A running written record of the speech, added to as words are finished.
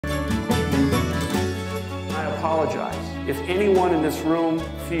apologize if anyone in this room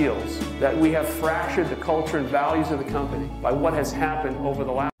feels that we have fractured the culture and values of the company by what has happened over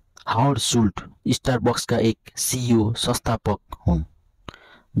the last. Howard सुल्ट स्टारबक्सका एक CEO संस्थापक हुन्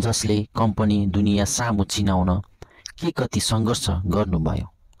जसले company दुनिया सामु चिनाउन के कति सङ्घर्ष गर्नुभयो।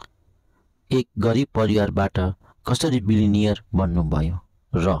 एक गरिब परिवारबाट कसरी बिलिनियर बन्नुभयो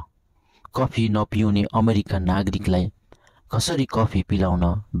र कफी नपिउने अमेरिकन नागरिकलाई कसरी कफी पिलाउन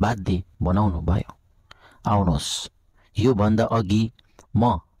बाध्य बनाउनु भयो। आउनुहोस् यो भन्दा अघि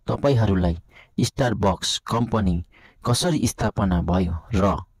म तपाईहरुलाई स्टारबक्स कम्पनी कसरी स्थापना भयो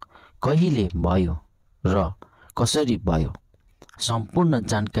र कहिले भयो र कसरी भयो सम्पूर्ण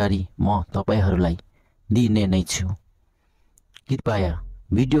जानकारी म तपाईहरुलाई दिने नै छु। कृपया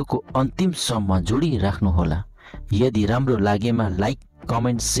भिडियोको अन्तिमसम्म जोडिराख्नु होला। यदि राम्रो लागेमा लाइक,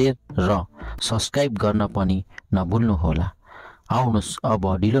 कमेन्ट, शेयर र सब्स्क्राइब गर्न पनि नभुल्नु होला। आउनुहोस्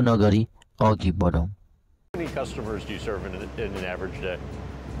अब ढिलो नगरी अघि बढौं। How many customers do you serve in an average day?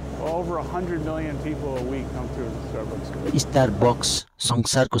 Over 100 million people a week come through the Starbucks. Starbucks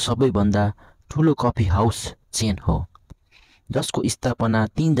संसारको सबैभन्दा ठूलो कफी हाउस चेन हो जसको स्थापना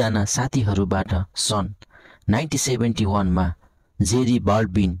 3 जना साथीहरूबाट सन् 1971 मा जेरी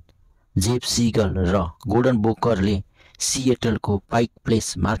बाल्डविन, जेफ सिगल र गोर्डन बोकरले सिएटलको पाइक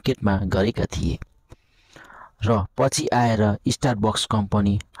प्लेस मार्केटमा गरेका थिए र पछि आएर स्टारबक्स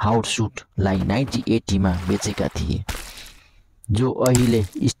कम्पनी हावर्ड सुल्टलाई 1980 मा बेचेका थिए जो अहिले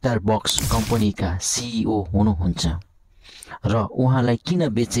स्टारबक्स कम्पनीका CEO हुनुहुन्छ। र उहाँलाई किन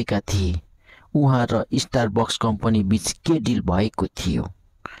बेचेका थिए, उहाँ र स्टारबक्स कम्पनी बीच के डिल भएको थियो,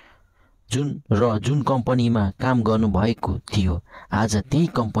 जुन कम्पनीमा काम गर्नु भएको थियो आज त्यही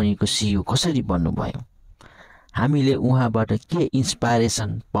कम्पनीको CEO कसरी बन्नुभयो, हामीले उहाँबाट के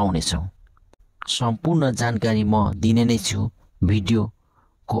इन्स्पायरेसन पाउनेछौं। सम्पूर्ण जानकारी म दिने नै छु।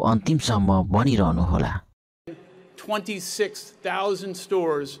 भिडियोको अन्तिमसम्म बनिरहनु होला। 26,000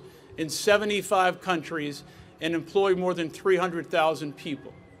 stores in 75 countries and employ more than 300,000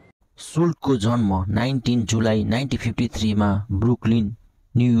 people. सुल्टको जन्म 19 जुलाई 1953 मा ब्रुकलिन,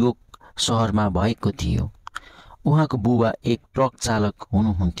 न्युयोर्क शहरमा भएको थियो। उहाँको बुबा एक ट्रक चालक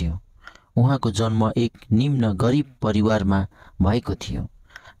हुनुहुन्थ्यो। उहाँको जन्म एक निम्न गरिब परिवारमा भएको थियो।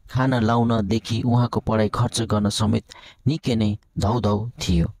 खाना लाउन देखि उहाँको पढाइ खर्च गर्न समेत निकै नै धौधौ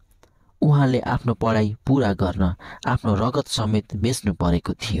थियो। उहाँले आफ्नो पढाइ पूरा गर्न आफ्नो रगत समेत बेच्नु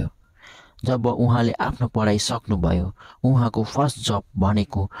परेको थियो। जब उहाँले आफ्नो पढाइ सक्नुभयो उहाँको फर्स्ट जब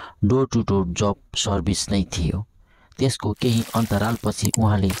भनेको door to door job service नै थियो। त्यसको केही अन्तरालपछि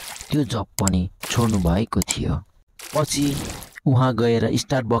उहाँले त्यो जब पनि छोड्नु भएको थियो। पछि उहाँ गएर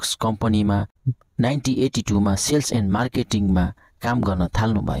स्टारबक्स कम्पनीमा 1982 मा सेल्स एन्ड मार्केटिङमा काम गर्न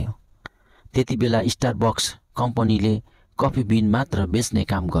थाल्नुभयो। त्यतिबेला स्टारबक्स कम्पनीले कफी बिन मात्र बेच्ने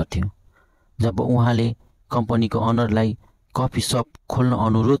काम गर्थ्यो। जब उहाँले कम्पनीको अनरलाई कफी शप खोल्न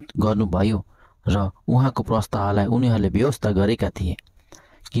अनुरोध गर्नुभयो र उहाँको प्रस्तावलाई उनीहरूले व्यवस्था गरेका थिए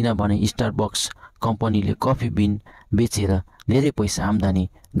किनभने स्टारबक्स कम्पनीले कफी बिन बेचेर धेरै पैसा आम्दानी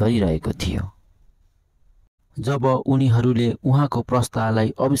गरिरहेको थियो। जब उनीहरूले उहाँको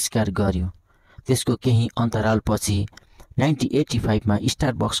प्रस्तावलाई आविष्कार गर्यो त्यसको केही अन्तरालपछि 1985 मा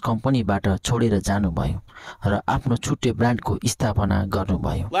स्टारबक्स कम्पनीबाट छोडेर जानुभयो र आफ्नो छुट्टै ब्रान्डको स्थापना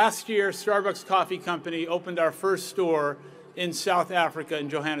गर्नुभयो। Last year, Starbucks Coffee Company opened our first store in South Africa in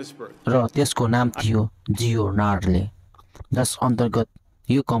Johannesburg. र त्यसको नाम थियो जियोनार्डले, जस अन्तर्गत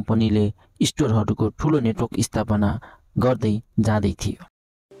यो कम्पनीले स्टोरहरूको ठूलो नेटवर्क स्थापना गर्दै जाँदै थियो।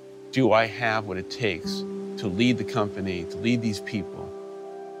 Do I have what it takes to lead the company, to lead these people?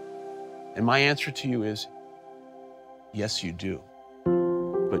 And my answer to you is yes, you do.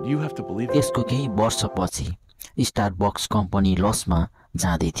 But you have to believe it. त्यसको केही वर्षपछि स्टारबक्स कम्पनी लसमा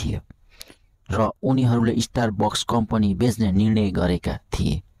जाँदै थियो र उनीहरूले Starbucks company बेच्ने निर्णय गरेका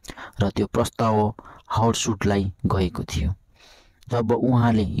थिए र त्यो प्रस्ताव हावर्ड सुल्टलाई गएको थियो। जब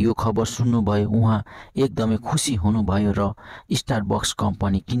उहाँले यो खबर सुन्नुभयो उहाँ एकदमै खुसी हुनुभयो र स्टारबक्स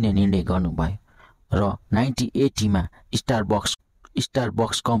कम्पनी किन्ने निर्णय गर्नुभयो र 1980 मा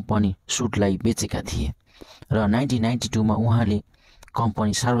स्टारबक्स कम्पनी सुल्टलाई बेचेका थिए र 1992 मा उहाँले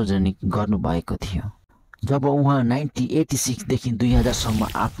कम्पनी सार्वजनिक गर्नुभएको थियो। जब उहाँ 1986 देखि 2000 सम्म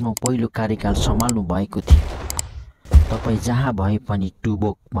आफ्नो पहिलो कार्यकाल सम्हाल्नु भएको थियो। तपाई जहाँ भए पनि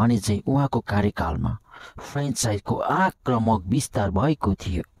टुबोक भने चाहिँ उहाँको कार्यकालमा फ्रेन्चाइजको आक्रामक विस्तार भएको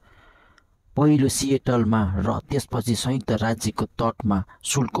थियो। पहिलो सिएटलमा र त्यसपछि संयुक्त राज्यको तटमा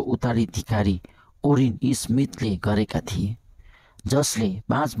सुल्टको उत्तराधिकारी ओरिन स्मिथले गरेका थिए जसले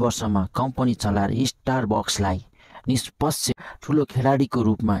 5 वर्षमा कम्पनी चलाएर स्टारबक्सलाई निष्पक्ष ठूलो खेलाडीको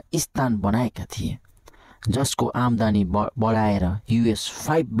रूपमा स्थान बनाएका थिए। जसको आम्दानी बढाएर US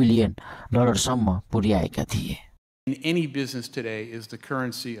 $5 बिलियन सम्म पुर्याएका थिए। In any business today is the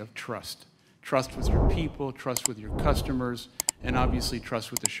currency of trust. Trust with your people, trust with your customers, and obviously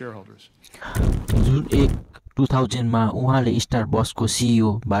trust with the shareholders. जुन 2000 मा उहाँले स्टारबक्सको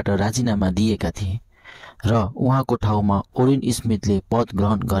CEO बाट राजीनामा दिएका थिए र उहाँको ठाउँमा ओरेन स्मिथले पद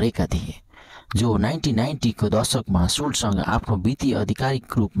ग्रहण गरेका थिए, जो 1990 को दशकमा सुल्टसँग आफ्नो वित्तीय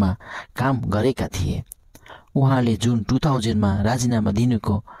आधिकारिक रूपमा काम गरेका थिए। उहाँले जुन 2000 मा राजीनामा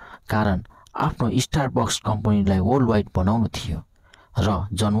दिनुको कारण आफ्नो स्टारबक्स कम्पनीलाई वर्ल्ड वाइड बनाउनु थियो र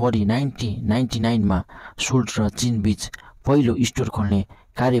जनवरी 1999 मा सुल्ट र चीन बीच पहिलो स्टोर खोल्ने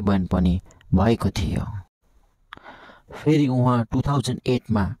कार्यान्वयन पनि भएको थियो। फेरि उहाँ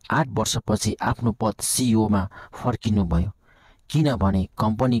 2008 मा 8 वर्षपछि आफ्नो पद CEO मा फर्किनुभयो, किनभने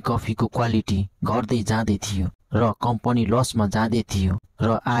कम्पनी कफीको क्वालिटी घट्दै जाँदै थियो र कम्पनी लसमा जाँदै थियो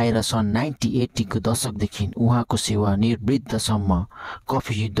र आएर सन् 1980 को दशकदेखि उहाँको सेवा निवृत्तसम्म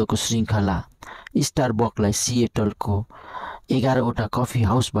कफी युद्धको श्रृङ्खला स्टारबकलाई सिएटलको 11 वटा कफी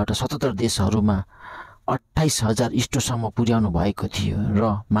हाउसबाट 77 देशहरूमा 28,000 स्टोरसम्म पुर्याउनु भएको थियो र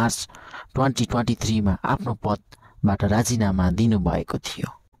मार्च 2023 मा आफ्नो पदबाट राजीनामा दिनुभएको थियो।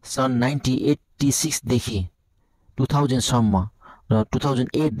 सन् 1986 देखि 2000 सम्म र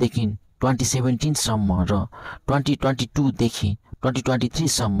 2008 देखि 2017 सम्म र 2022 देखि 2023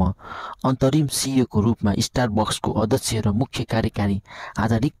 सम्म अन्तरिम CEO को रूपमा स्टारबक्सको अध्यक्ष र मुख्य कार्यकारी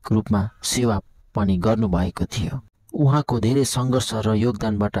आधिकारिक रूपमा सेवा पनि गर्नुभएको थियो। उहाँको धेरै सङ्घर्ष र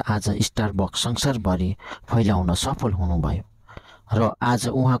योगदानबाट आज स्टारबक्स संसारभरि फैलाउन सफल हुनुभयो र आज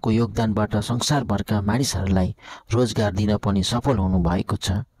उहाँको योगदानबाट संसारभरका मानिसहरूलाई रोजगार दिन पनि सफल हुनुभएको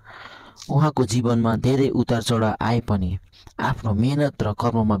छ। उहाँको जीवनमा धेरै उतार चढाव आए पनि आफ्नो मेहनत र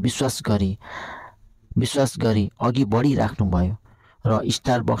कर्ममा विश्वास गरी अघि बढिराख्नुभयो र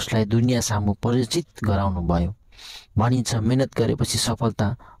स्टारबक्सलाई दुनिया सामु परिचित गराउनुभयो। भनिन्छ मेहनत गरेपछि सफलता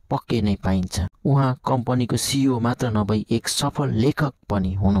पक्कै नै पाइन्छ। उहाँ कम्पनीको CEO मात्र नभई एक सफल लेखक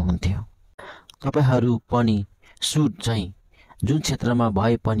पनि हुनुहुन्थ्यो। तपाईहरू पनि सुट चाहिँ जुन क्षेत्रमा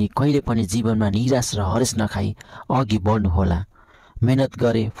भए पनि कहिले पनि जीवनमा निराश र हरेस नखाई अघि बढ्नुहोला। मेहनत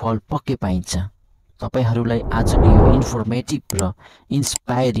गरे फल पक्कै पाइन्छ। तपाईहरूलाई आजको यो इन्फर्मेटिभ र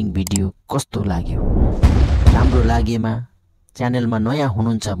इन्स्पायरिङ भिडियो कस्तो लाग्यो? राम्रो लागेमा च्यानलमा नयाँ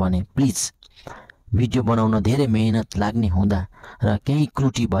हुनुहुन्छ भने प्लिज भिडियो बनाउन धेरै मेहनत लाग्ने हुँदा र केही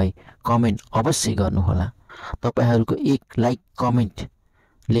त्रुटि भए कमेन्ट अवश्य गर्नुहोला। तपाईहरूको एक लाइक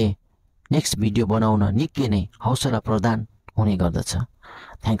कमेन्टले नेक्स्ट भिडियो बनाउन निकै नै हौसला प्रदान हुने गर्दछ।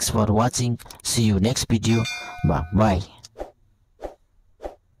 Thanks for watching. C you next video. By.